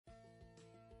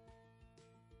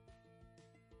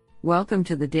Welcome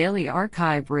to the Daily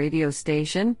Archive radio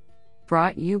station,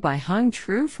 brought you by Hung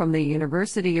Tru from the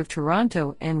University of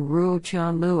Toronto and Ruo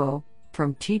Chan Luo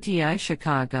from TTI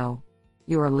Chicago.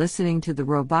 You are listening to the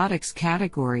robotics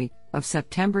category of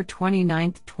September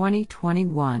 29,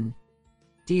 2021.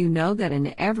 Do you know that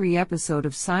in every episode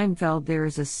of Seinfeld there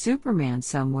is a Superman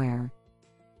somewhere?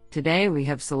 Today we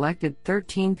have selected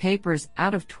 13 papers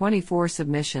out of 24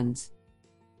 submissions.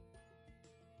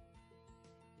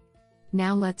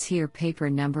 Now let's hear paper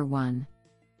number 1.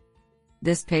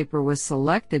 This paper was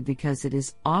selected because it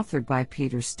is authored by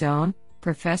Peter Stone,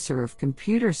 Professor of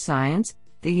Computer Science,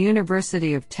 the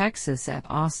University of Texas at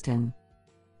Austin.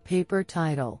 Paper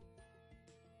title: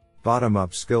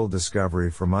 Bottom-up skill discovery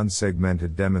from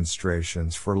unsegmented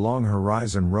demonstrations for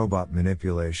long-horizon robot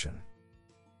manipulation.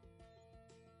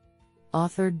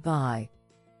 Authored by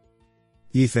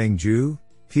Yifeng Zhu,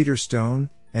 Peter Stone,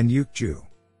 and Yuk Zhu.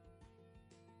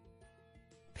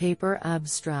 Paper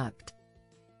abstract: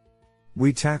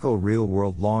 We tackle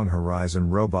real-world long-horizon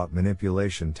robot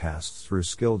manipulation tasks through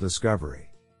skill discovery.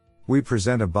 We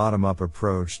present a bottom-up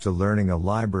approach to learning a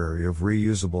library of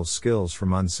reusable skills from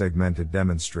unsegmented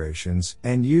demonstrations,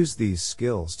 and use these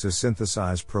skills to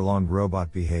synthesize prolonged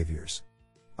robot behaviors.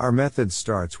 Our method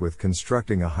starts with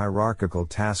constructing a hierarchical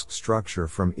task structure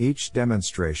from each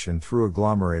demonstration through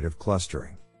agglomerative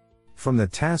clustering. From the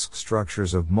task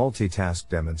structures of multitask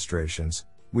demonstrations,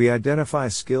 we identify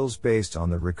skills based on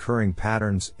the recurring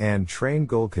patterns and train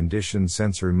goal-conditioned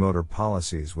sensory-motor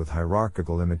policies with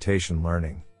hierarchical imitation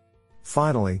learning.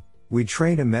 Finally, we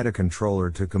train a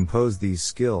metacontroller to compose these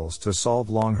skills to solve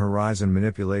long-horizon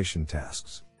manipulation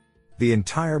tasks. The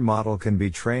entire model can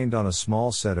be trained on a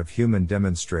small set of human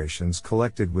demonstrations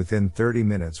collected within 30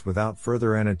 minutes without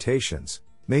further annotations,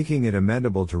 making it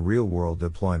amenable to real-world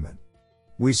deployment.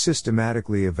 We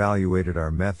systematically evaluated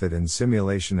our method in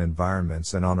simulation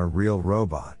environments and on a real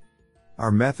robot.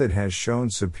 Our method has shown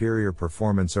superior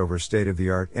performance over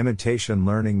state-of-the-art imitation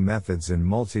learning methods in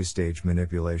multi-stage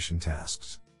manipulation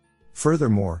tasks.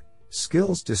 Furthermore,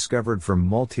 skills discovered from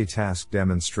multitask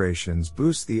demonstrations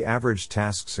boost the average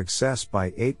task success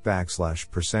by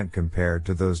 8% compared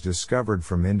to those discovered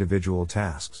from individual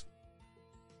tasks.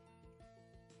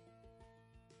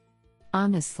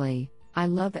 Honestly, I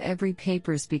love every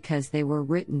papers because they were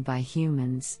written by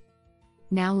humans.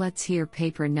 Now let's hear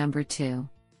paper number 2.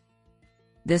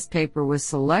 This paper was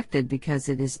selected because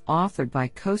it is authored by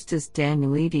Kostas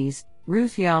Danielidis,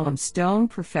 Ruth Yalom Stone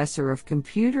Professor of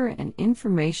Computer and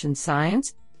Information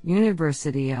Science,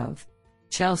 University of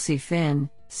Chelsea Finn,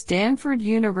 Stanford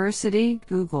University,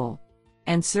 Google,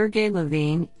 and Sergey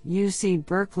Levine, UC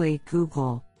Berkeley,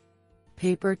 Google.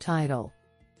 Paper title: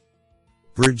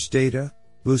 Bridge Data: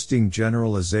 Boosting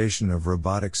Generalization of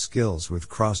Robotic Skills with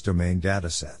Cross-Domain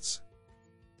Datasets.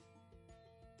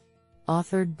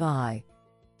 Authored by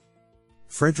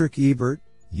Frederick Ebert,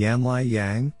 Yanlai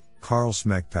Yang, Carl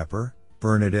Schmeckpepper,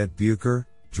 Bernadette Bucher,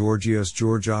 Georgios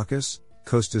Georgakis,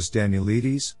 Kostas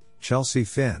Danielidis, Chelsea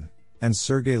Finn, and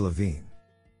Sergey Levine.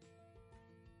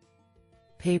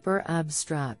 Paper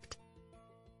abstract: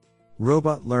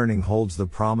 Robot learning holds the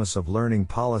promise of learning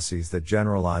policies that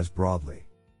generalize broadly.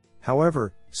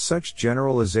 However, such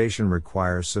generalization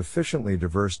requires sufficiently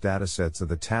diverse datasets of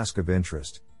the task of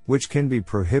interest, which can be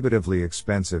prohibitively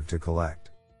expensive to collect.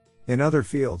 In other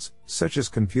fields, such as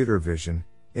computer vision,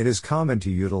 it is common to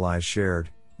utilize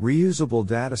shared, reusable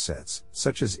datasets,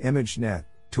 such as ImageNet,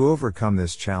 to overcome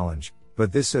this challenge,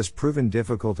 but this has proven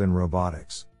difficult in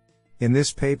robotics. In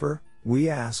this paper, we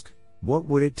ask, what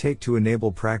would it take to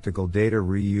enable practical data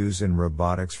reuse in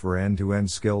robotics for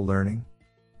end-to-end skill learning?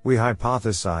 We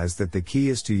hypothesize that the key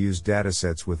is to use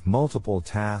datasets with multiple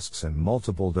tasks and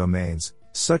multiple domains,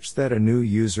 such that a new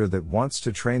user that wants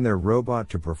to train their robot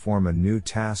to perform a new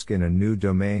task in a new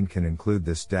domain can include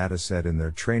this dataset in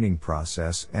their training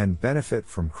process and benefit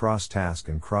from cross-task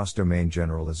and cross-domain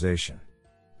generalization.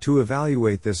 To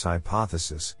evaluate this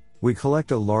hypothesis, we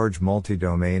collect a large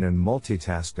multi-domain and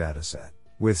multitask dataset,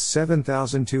 with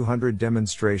 7,200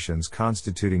 demonstrations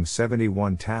constituting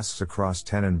 71 tasks across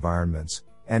 10 environments,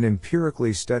 and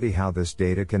empirically study how this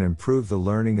data can improve the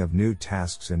learning of new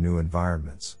tasks in new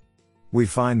environments. We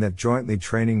find that jointly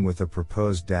training with a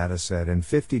proposed dataset and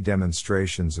 50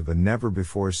 demonstrations of a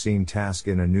never-before-seen task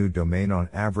in a new domain on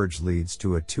average leads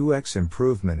to a 2x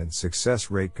improvement in success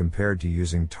rate compared to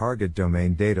using target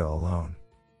domain data alone.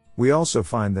 We also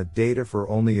find that data for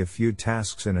only a few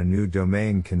tasks in a new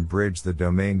domain can bridge the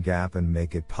domain gap and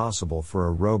make it possible for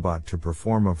a robot to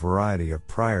perform a variety of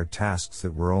prior tasks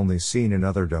that were only seen in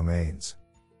other domains.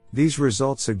 These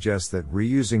results suggest that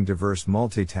reusing diverse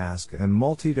multitask and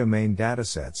multi-domain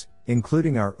datasets,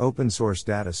 including our open source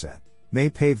dataset, may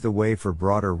pave the way for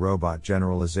broader robot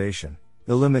generalization,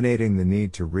 eliminating the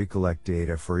need to recollect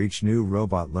data for each new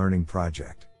robot learning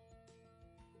project.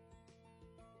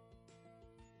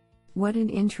 What an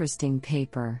interesting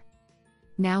paper.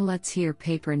 Now let's hear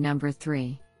paper number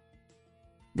 3.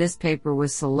 This paper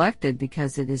was selected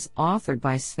because it is authored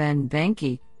by Sven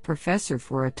Benke, Professor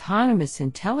for Autonomous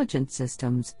Intelligent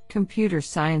Systems, Computer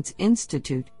Science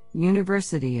Institute,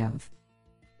 University of.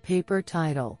 Paper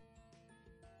title: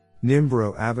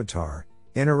 Nimbro Avatar,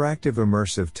 Interactive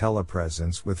Immersive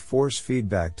Telepresence with Force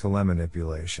Feedback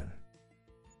Telemanipulation.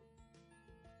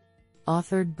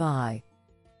 Authored by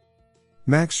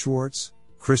Max Schwartz,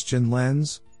 Christian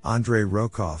Lenz, Andrei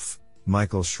Rokoff,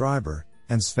 Michael Schreiber,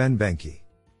 and Sven Benke.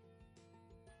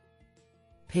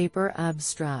 Paper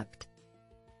abstract: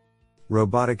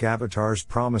 Robotic avatars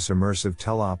promise immersive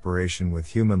teleoperation with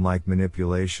human-like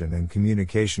manipulation and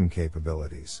communication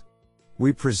capabilities.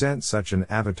 We present such an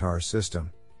avatar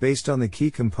system, based on the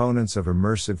key components of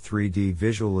immersive 3D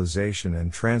visualization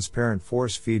and transparent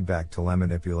force feedback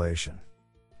telemanipulation.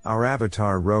 Our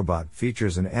avatar robot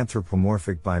features an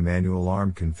anthropomorphic bimanual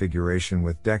arm configuration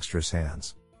with dexterous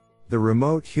hands. The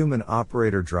remote human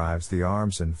operator drives the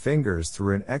arms and fingers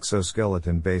through an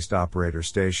exoskeleton-based operator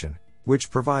station,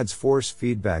 which provides force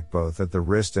feedback both at the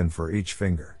wrist and for each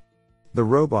finger. The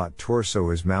robot torso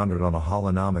is mounted on a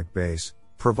holonomic base,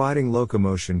 providing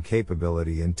locomotion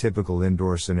capability in typical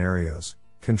indoor scenarios,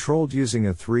 controlled using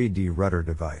a 3D rudder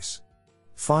device.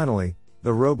 Finally,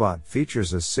 the robot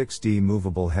features a 6D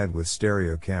movable head with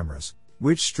stereo cameras,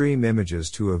 which stream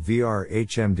images to a VR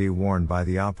HMD worn by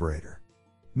the operator.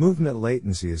 Movement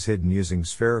latency is hidden using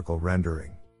spherical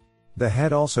rendering. The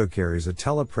head also carries a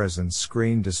telepresence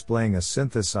screen displaying a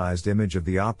synthesized image of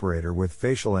the operator with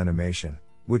facial animation,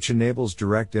 which enables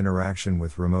direct interaction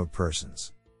with remote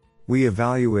persons. We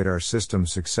evaluate our system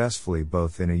successfully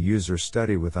both in a user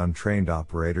study with untrained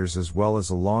operators as well as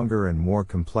a longer and more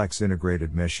complex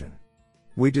integrated mission.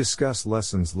 We discuss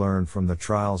lessons learned from the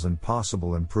trials and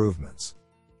possible improvements.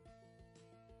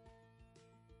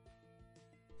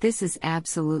 This is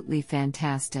absolutely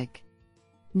fantastic.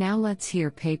 Now let's hear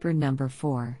paper number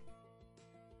 4.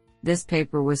 This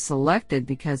paper was selected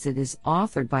because it is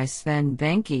authored by Sven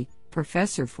Benke,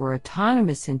 Professor for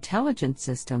Autonomous Intelligent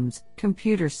Systems,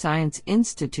 Computer Science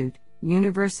Institute,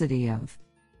 University of.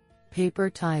 Paper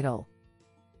title: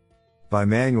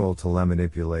 Bimanual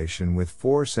telemanipulation with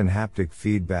force and haptic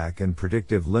feedback and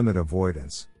predictive limit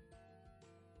avoidance.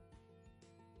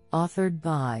 Authored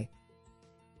by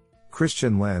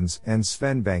Christian Lenz and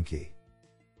Sven Benke.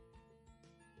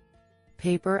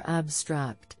 Paper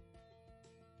abstract: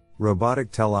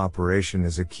 Robotic teleoperation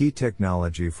is a key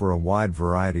technology for a wide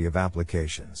variety of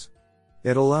applications.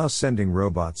 It allows sending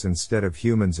robots instead of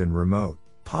humans in remote,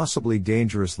 possibly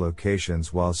dangerous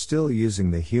locations while still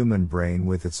using the human brain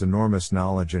with its enormous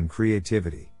knowledge and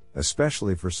creativity,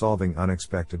 especially for solving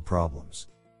unexpected problems.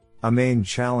 A main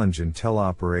challenge in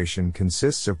teleoperation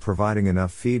consists of providing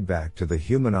enough feedback to the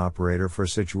human operator for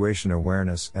situation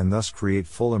awareness and thus create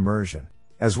full immersion,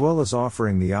 as well as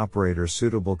offering the operator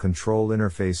suitable control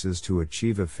interfaces to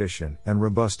achieve efficient and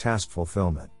robust task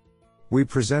fulfillment. We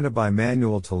present a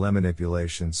bimanual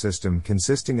telemanipulation system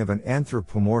consisting of an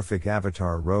anthropomorphic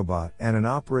avatar robot and an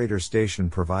operator station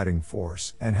providing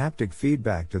force and haptic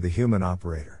feedback to the human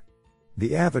operator.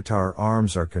 The avatar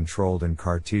arms are controlled in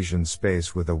Cartesian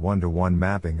space with a one-to-one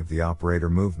mapping of the operator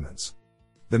movements.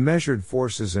 The measured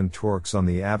forces and torques on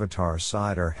the avatar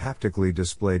side are haptically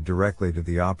displayed directly to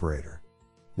the operator.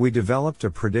 We developed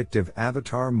a predictive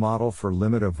avatar model for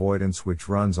limit avoidance which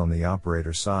runs on the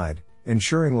operator side,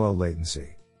 ensuring low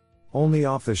latency. Only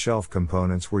off-the-shelf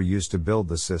components were used to build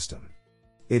the system.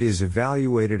 It is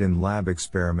evaluated in lab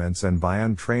experiments and by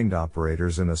untrained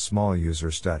operators in a small user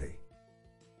study.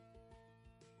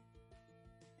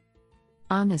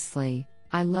 Honestly,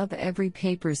 I love every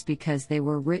papers because they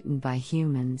were written by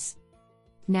humans.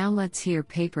 Now let's hear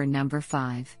paper number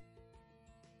 5.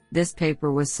 This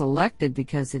paper was selected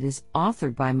because it is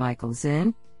authored by Michael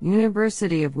Zinn,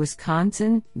 University of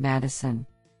Wisconsin-Madison.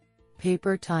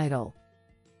 Paper title: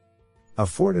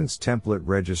 Affordance template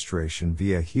registration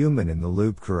via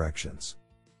human-in-the-loop corrections.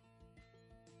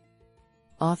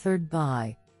 Authored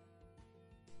by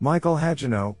Michael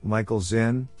Hagino, Michael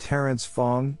Zinn, Terence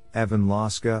Fong, Evan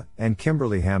Laska, and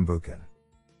Kimberly Hambuchen.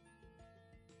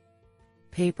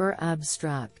 Paper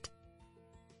abstract: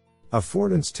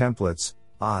 Affordance templates,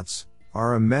 ATS,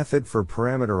 are a method for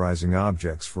parameterizing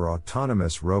objects for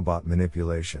autonomous robot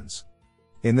manipulations.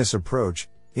 In this approach,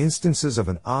 instances of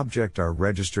an object are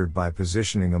registered by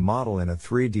positioning a model in a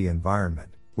 3D environment,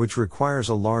 which requires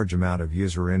a large amount of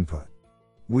user input.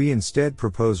 We instead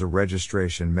propose a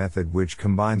registration method which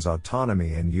combines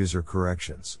autonomy and user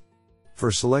corrections.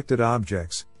 For selected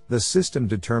objects, the system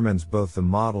determines both the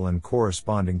model and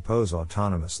corresponding pose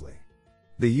autonomously.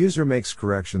 The user makes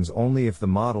corrections only if the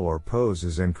model or pose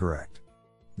is incorrect.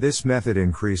 This method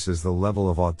increases the level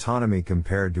of autonomy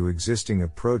compared to existing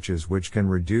approaches, which can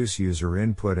reduce user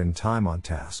input and time on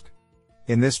task.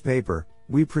 In this paper,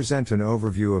 we present an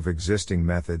overview of existing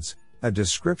methods, a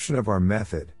description of our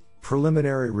method,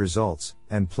 preliminary results,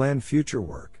 and planned future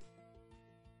work.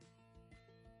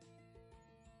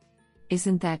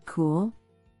 Isn't that cool?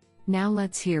 Now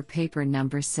let's hear paper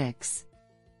number 6.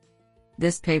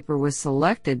 This paper was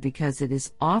selected because it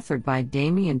is authored by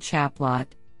Damien Chaplot,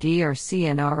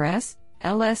 DRCNRS,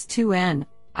 LS2N,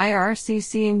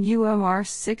 IRCC and UMR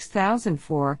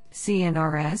 6004,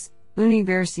 CNRS,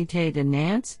 Université de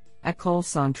Nantes, École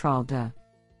Centrale de.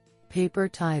 Paper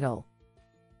title: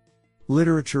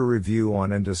 Literature Review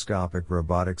on Endoscopic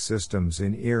Robotic Systems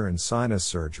in Ear and Sinus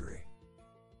Surgery.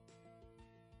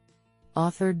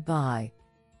 Authored by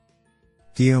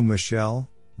Guillaume Michel,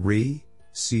 RE,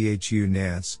 CHU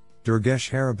Nantes,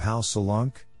 Durgesh Haribhau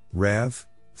Solanke, Rev,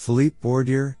 Philippe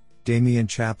Bourdier, Damien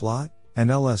Chaplot, and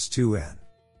LS2N.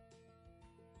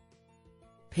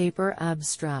 Paper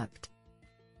abstract: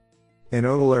 In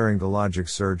otolaryngologic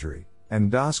surgery,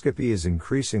 endoscopy is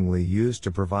increasingly used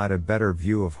to provide a better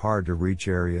view of hard-to-reach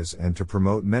areas and to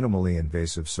promote minimally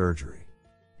invasive surgery.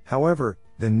 However,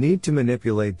 the need to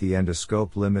manipulate the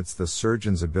endoscope limits the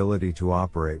surgeon's ability to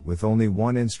operate with only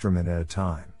one instrument at a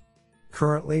time.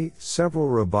 Currently, several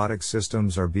robotic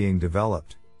systems are being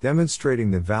developed, demonstrating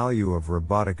the value of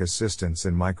robotic assistance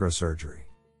in microsurgery.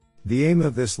 The aim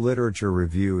of this literature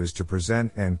review is to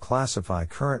present and classify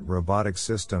current robotic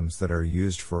systems that are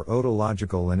used for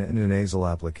otological and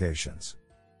endonasal applications.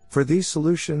 For these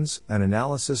solutions, an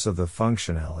analysis of the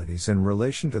functionalities in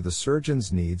relation to the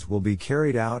surgeon's needs will be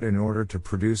carried out in order to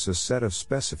produce a set of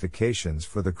specifications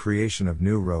for the creation of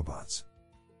new robots.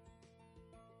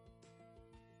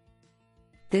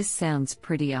 This sounds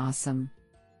pretty awesome.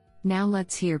 Now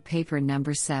let's hear paper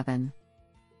number 7.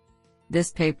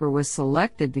 This paper was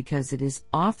selected because it is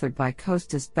authored by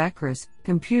Kostas Bekras,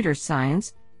 Computer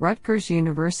Science, Rutgers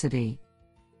University.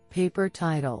 Paper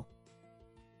title: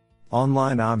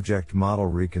 Online Object Model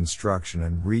Reconstruction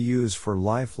and Reuse for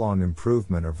Lifelong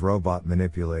Improvement of Robot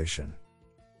Manipulation.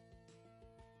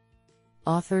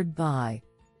 Authored by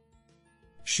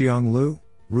Xiang Liu,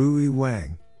 Rui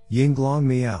Wang, Yinglong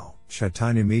Miao,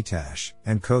 Chaitanya Mitash,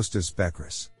 and Kostas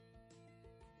Bekras.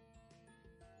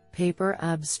 Paper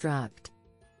abstract: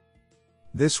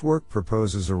 This work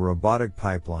proposes a robotic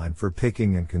pipeline for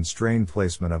picking and constrained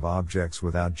placement of objects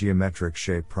without geometric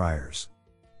shape priors.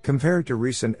 Compared to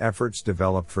recent efforts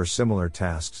developed for similar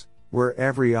tasks, where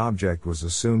every object was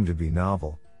assumed to be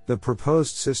novel, the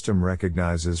proposed system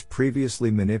recognizes previously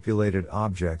manipulated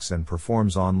objects and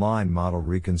performs online model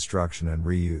reconstruction and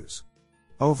reuse.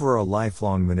 Over a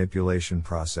lifelong manipulation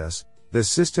process, the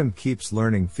system keeps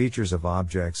learning features of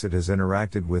objects it has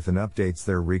interacted with and updates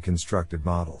their reconstructed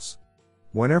models.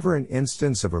 Whenever an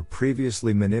instance of a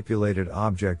previously manipulated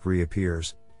object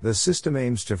reappears, the system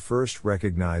aims to first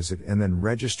recognize it and then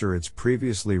register its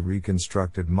previously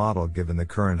reconstructed model given the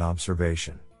current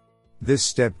observation. This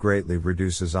step greatly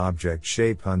reduces object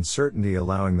shape uncertainty,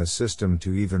 allowing the system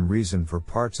to even reason for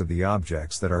parts of the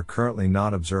objects that are currently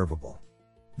not observable.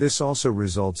 This also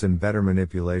results in better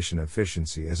manipulation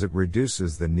efficiency as it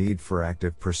reduces the need for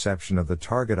active perception of the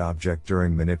target object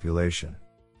during manipulation.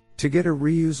 To get a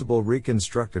reusable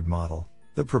reconstructed model,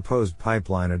 the proposed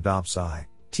pipeline adopts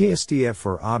TSDF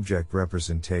for object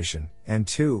representation, and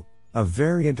a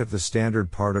variant of the standard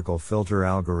particle filter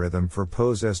algorithm for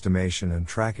pose estimation and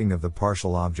tracking of the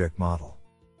partial object model.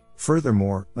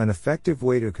 Furthermore, an effective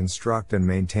way to construct and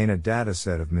maintain a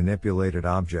dataset of manipulated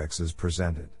objects is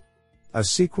presented. A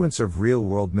sequence of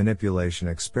real-world manipulation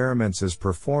experiments is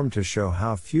performed to show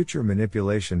how future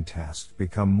manipulation tasks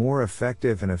become more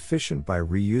effective and efficient by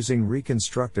reusing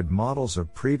reconstructed models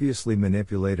of previously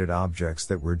manipulated objects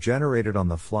that were generated on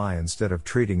the fly instead of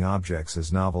treating objects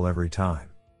as novel every time.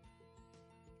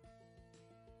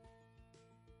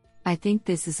 I think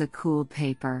this is a cool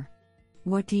paper.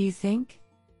 What do you think?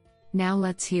 Now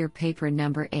let's hear paper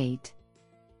number 8.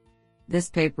 This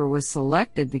paper was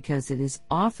selected because it is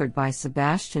authored by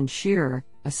Sebastian Scherer,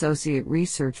 Associate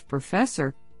Research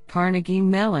Professor, Carnegie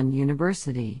Mellon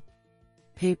University.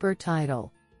 Paper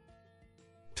title: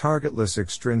 Targetless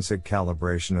Extrinsic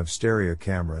Calibration of Stereo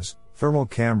Cameras, Thermal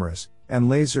Cameras, and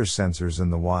Laser Sensors in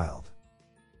the Wild.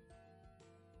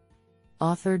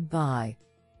 Authored by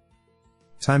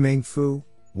Taimeng Fu,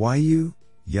 Yu,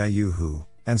 Yayu Hu,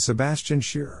 and Sebastian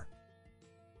Scherer.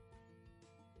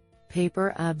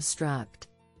 Paper abstract.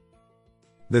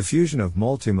 The fusion of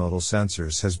multimodal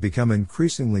sensors has become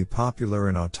increasingly popular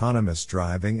in autonomous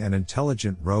driving and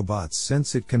intelligent robots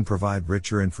since it can provide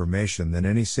richer information than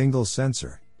any single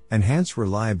sensor, enhance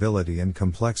reliability in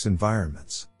complex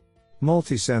environments.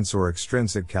 Multi-sensor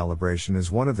extrinsic calibration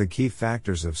is one of the key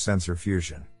factors of sensor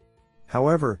fusion.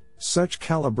 However, such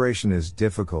calibration is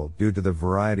difficult due to the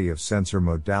variety of sensor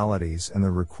modalities and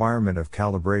the requirement of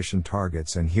calibration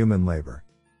targets and human labor.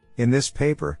 In this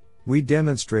paper, we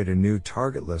demonstrate a new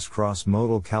targetless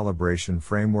cross-modal calibration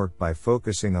framework by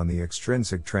focusing on the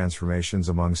extrinsic transformations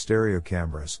among stereo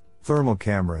cameras, thermal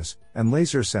cameras, and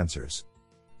laser sensors.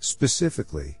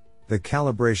 Specifically, the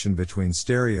calibration between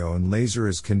stereo and laser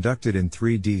is conducted in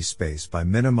 3D space by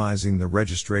minimizing the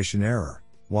registration error,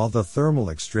 while the thermal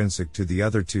extrinsic to the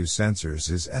other two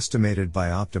sensors is estimated by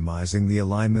optimizing the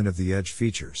alignment of the edge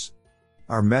features.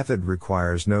 Our method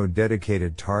requires no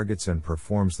dedicated targets and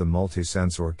performs the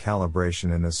multi-sensor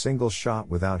calibration in a single shot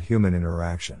without human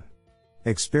interaction.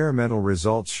 Experimental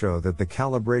results show that the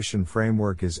calibration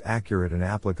framework is accurate and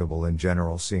applicable in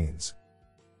general scenes.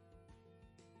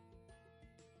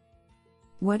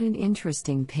 What an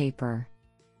interesting paper.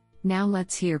 Now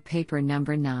let's hear paper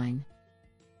number 9.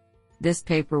 This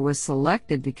paper was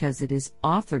selected because it is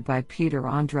authored by Peter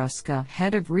Ondruska,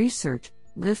 Head of Research,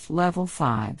 LIFT Level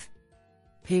 5.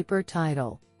 Paper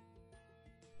title: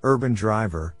 Urban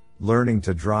Driver, Learning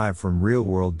to Drive from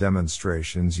Real-World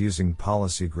Demonstrations Using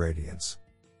Policy Gradients.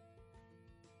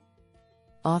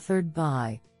 Authored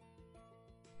by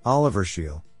Oliver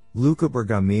Scheel, Luca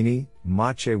Bergamini,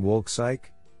 Maciej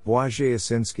Wolczyk, Błażej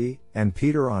Osinski, and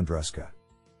Peter Ondruska.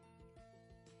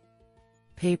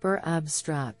 Paper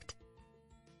abstract.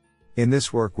 In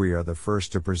this work we are the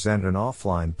first to present an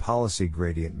offline policy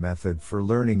gradient method for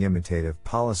learning imitative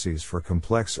policies for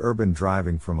complex urban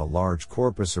driving from a large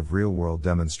corpus of real-world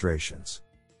demonstrations.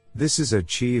 This is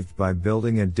achieved by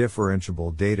building a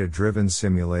differentiable data-driven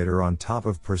simulator on top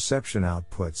of perception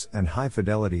outputs and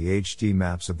high-fidelity HD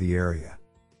maps of the area.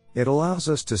 It allows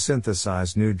us to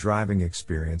synthesize new driving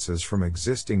experiences from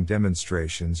existing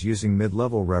demonstrations using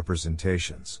mid-level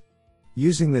representations.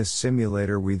 Using this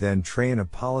simulator we then train a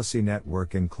policy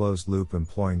network in closed loop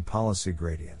employing policy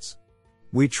gradients.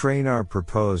 We train our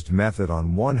proposed method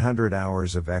on 100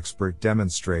 hours of expert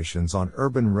demonstrations on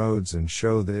urban roads and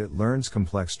show that it learns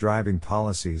complex driving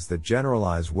policies that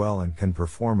generalize well and can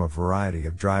perform a variety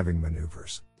of driving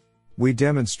maneuvers. We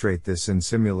demonstrate this in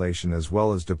simulation as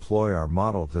well as deploy our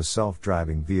model to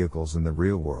self-driving vehicles in the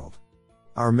real world.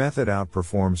 Our method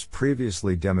outperforms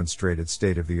previously demonstrated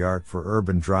state-of-the-art for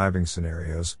urban driving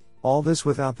scenarios, all this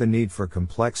without the need for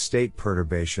complex state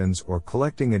perturbations or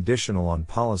collecting additional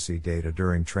on-policy data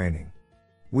during training.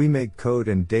 We make code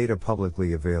and data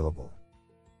publicly available.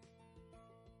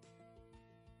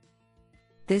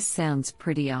 This sounds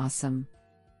pretty awesome.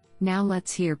 Now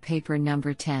let's hear paper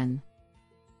number 10.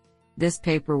 This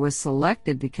paper was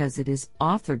selected because it is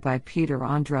authored by Peter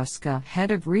Ondruska,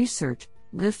 Head of Research,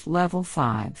 LIFT Level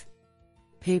 5.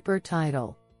 Paper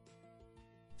title: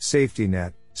 Safety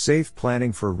Net, Safe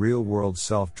Planning for Real-World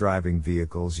Self-Driving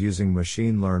Vehicles Using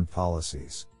Machine-Learned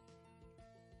Policies.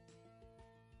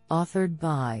 Authored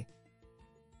by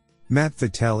Matt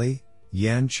Vitelli,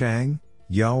 Yan Chang,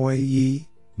 Yaohui Yi,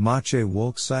 Maciej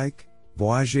Wolczyk,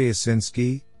 Błażej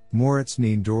Osinski, Moritz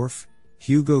Niendorf,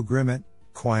 Hugo Grimmet,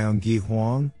 Qiongyi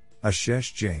Huang,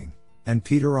 Ashish Jing, and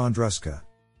Peter Ondruska.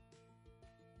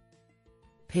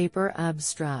 Paper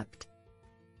abstract.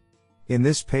 In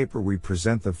this paper we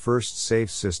present the first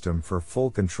safe system for full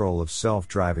control of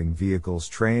self-driving vehicles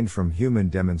trained from human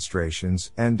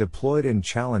demonstrations and deployed in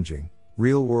challenging,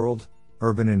 real-world,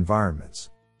 urban environments.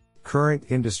 Current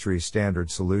industry standard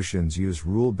solutions use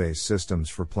rule-based systems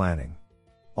for planning.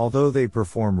 Although they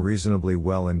perform reasonably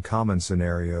well in common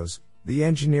scenarios, the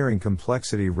engineering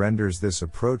complexity renders this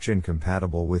approach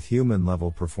incompatible with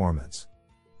human-level performance.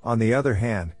 On the other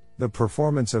hand, the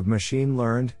performance of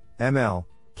machine-learned, ML,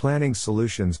 planning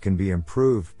solutions can be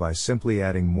improved by simply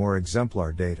adding more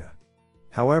exemplar data.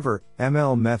 However,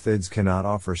 ML methods cannot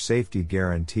offer safety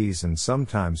guarantees and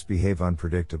sometimes behave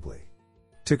unpredictably.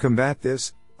 To combat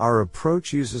this, our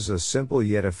approach uses a simple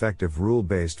yet effective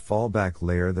rule-based fallback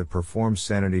layer that performs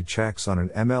sanity checks on an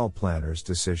ML planner's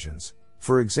decisions,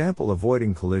 for example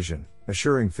avoiding collision,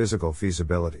 assuring physical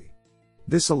feasibility.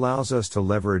 This allows us to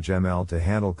leverage ML to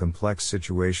handle complex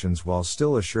situations while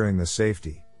still assuring the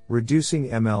safety, reducing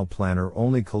ML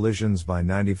planner-only collisions by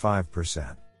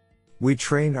 95%. We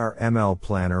trained our ML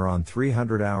planner on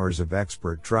 300 hours of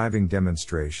expert driving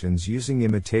demonstrations using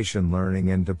imitation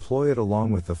learning and deploy it along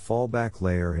with the fallback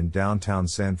layer in downtown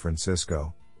San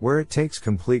Francisco, where it takes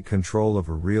complete control of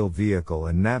a real vehicle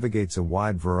and navigates a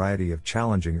wide variety of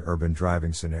challenging urban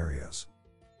driving scenarios.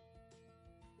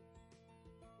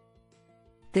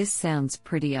 This sounds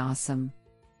pretty awesome.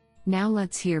 Now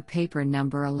let's hear paper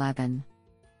number 11.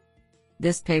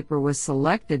 This paper was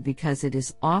selected because it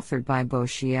is authored by Bo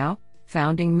Xiao,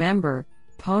 founding member,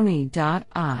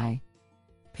 Pony.ai.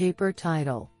 Paper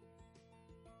title: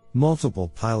 Multiple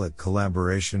Pilot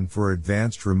Collaboration for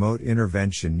Advanced Remote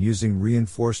Intervention Using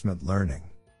Reinforcement Learning.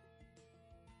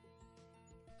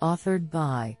 Authored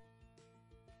by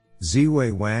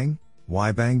Ziwei Wang,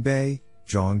 Weibang Bei,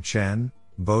 Zhong Chen,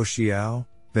 Bo Xiao,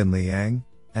 Bin Liang,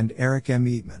 and Eric M.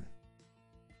 Eatman.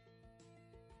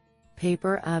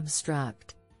 Paper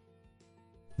abstract: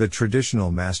 The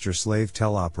traditional master-slave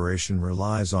teleoperation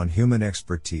relies on human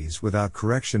expertise without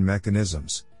correction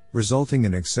mechanisms, resulting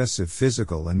in excessive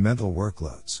physical and mental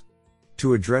workloads.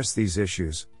 To address these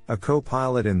issues, a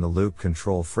co-pilot in the loop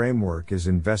control framework is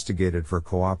investigated for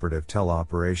cooperative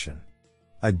teleoperation.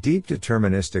 A deep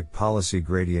deterministic policy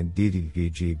gradient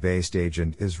DDPG-based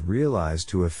agent is realized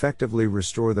to effectively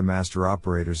restore the master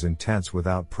operator's intents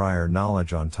without prior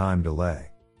knowledge on time delay.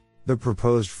 The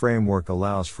proposed framework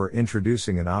allows for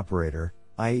introducing an operator,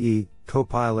 i.e.,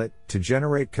 co-pilot, to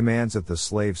generate commands at the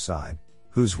slave side,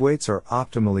 whose weights are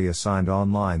optimally assigned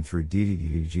online through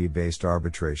DDPG-based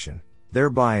arbitration,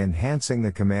 thereby enhancing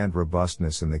the command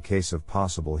robustness in the case of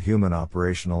possible human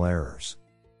operational errors.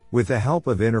 With the help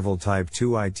of interval type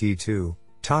 2IT2,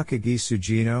 Takagi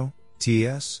Sugino,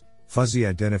 TS, fuzzy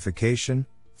identification,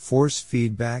 force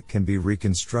feedback can be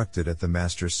reconstructed at the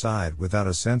master side without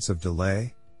a sense of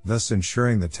delay, thus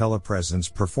ensuring the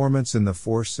telepresence performance in the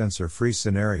force sensor-free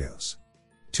scenarios.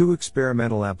 2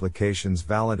 experimental applications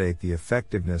validate the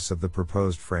effectiveness of the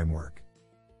proposed framework.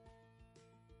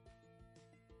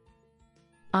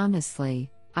 Honestly,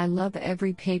 I love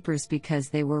every papers because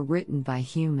they were written by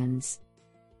humans.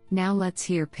 Now let's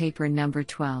hear paper number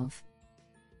 12.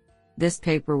 This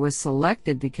paper was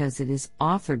selected because it is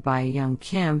authored by Young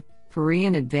Kim,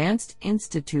 Korean Advanced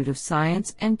Institute of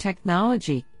Science and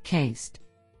Technology, KAIST.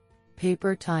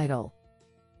 Paper title: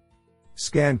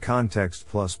 Scan Context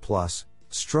 ++,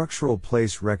 Structural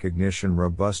Place Recognition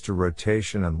Robust to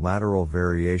Rotation and Lateral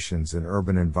Variations in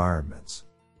Urban Environments.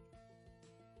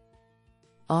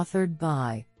 Authored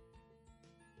by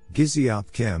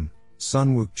Giziop Kim,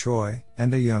 Sunwook Choi,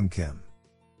 and Young Kim.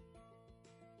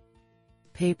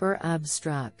 Paper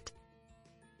abstract: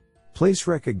 Place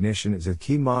recognition is a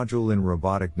key module in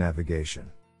robotic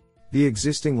navigation. The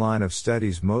existing line of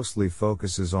studies mostly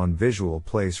focuses on visual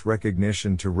place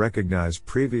recognition to recognize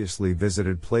previously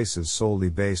visited places solely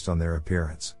based on their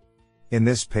appearance. In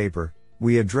this paper,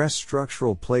 we address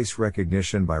structural place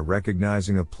recognition by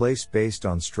recognizing a place based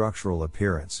on structural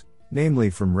appearance, namely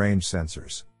from range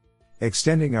sensors.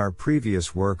 Extending our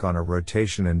previous work on a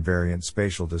rotation invariant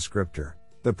spatial descriptor,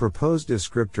 the proposed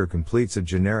descriptor completes a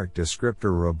generic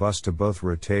descriptor robust to both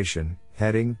rotation,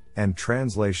 heading, and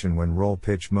translation when roll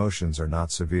pitch motions are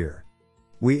not severe.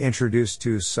 We introduce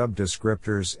 2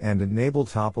 sub-descriptors and enable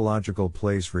topological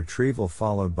place retrieval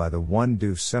followed by the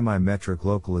 1-DOF semi-metric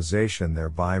localization,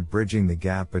 thereby bridging the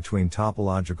gap between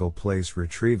topological place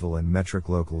retrieval and metric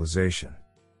localization.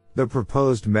 The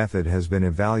proposed method has been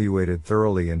evaluated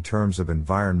thoroughly in terms of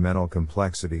environmental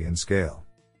complexity and scale.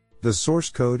 The source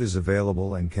code is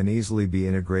available and can easily be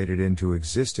integrated into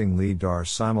existing LiDAR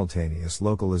simultaneous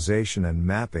localization and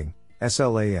mapping,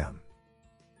 SLAM.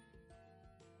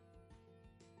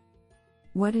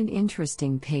 What an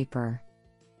interesting paper.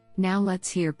 Now let's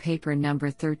hear paper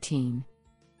number 13.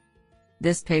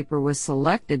 This paper was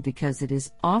selected because it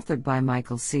is authored by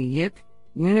Michael C. Yip,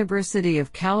 University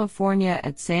of California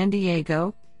at San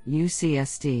Diego,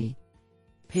 UCSD.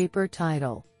 Paper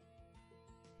title: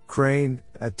 Crane,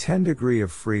 a 10 degree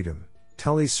of freedom,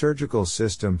 telesurgical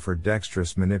system for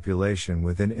dexterous manipulation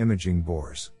within imaging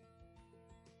bores.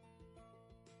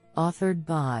 Authored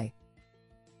by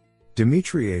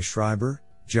Dimitri A. Schreiber,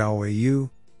 Jiaowei Yu,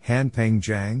 Hanpeng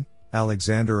Zhang,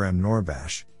 Alexander M.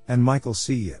 Norbash, and Michael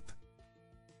C. Yip.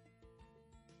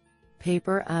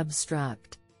 Paper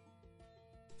abstract: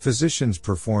 Physicians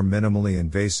perform minimally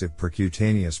invasive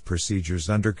percutaneous procedures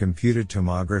under computed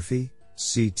tomography,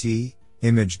 CT,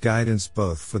 image guidance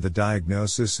both for the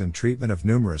diagnosis and treatment of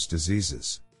numerous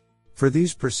diseases. For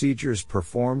these procedures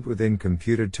performed within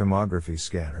computed tomography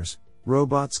scanners,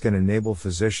 robots can enable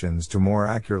physicians to more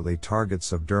accurately target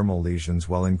subdermal lesions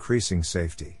while increasing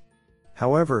safety.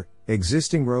 However,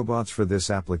 Existing robots for this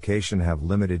application have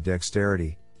limited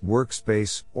dexterity,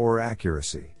 workspace, or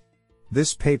accuracy.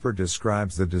 This paper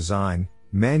describes the design,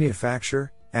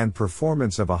 manufacture, and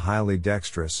performance of a highly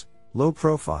dexterous,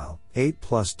 low-profile,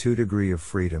 8+2 degree of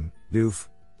freedom, DOF,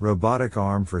 robotic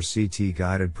arm for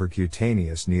CT-guided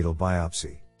percutaneous needle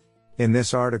biopsy. In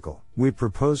this article, we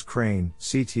propose crane,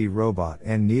 CT robot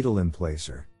and needle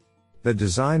emplacer. The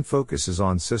design focuses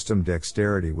on system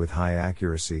dexterity with high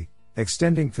accuracy,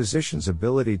 extending physicians'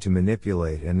 ability to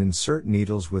manipulate and insert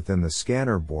needles within the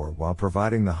scanner bore while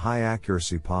providing the high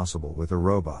accuracy possible with a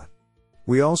robot.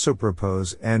 We also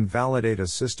propose and validate a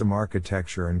system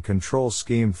architecture and control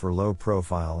scheme for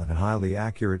low-profile and highly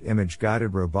accurate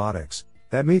image-guided robotics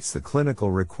that meets the clinical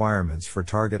requirements for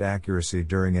target accuracy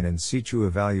during an in situ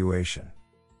evaluation.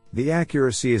 The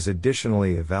accuracy is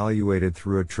additionally evaluated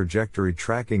through a trajectory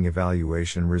tracking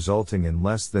evaluation resulting in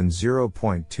less than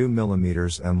 0.2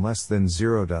 mm and less than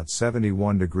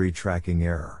 0.71 degree tracking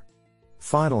error.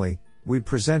 Finally, we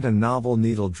present a novel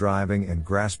needle driving and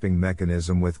grasping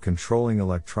mechanism with controlling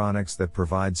electronics that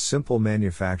provides simple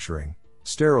manufacturing,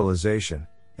 sterilization,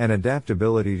 and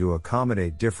adaptability to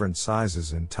accommodate different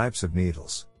sizes and types of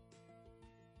needles.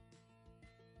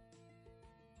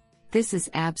 This is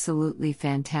absolutely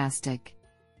fantastic.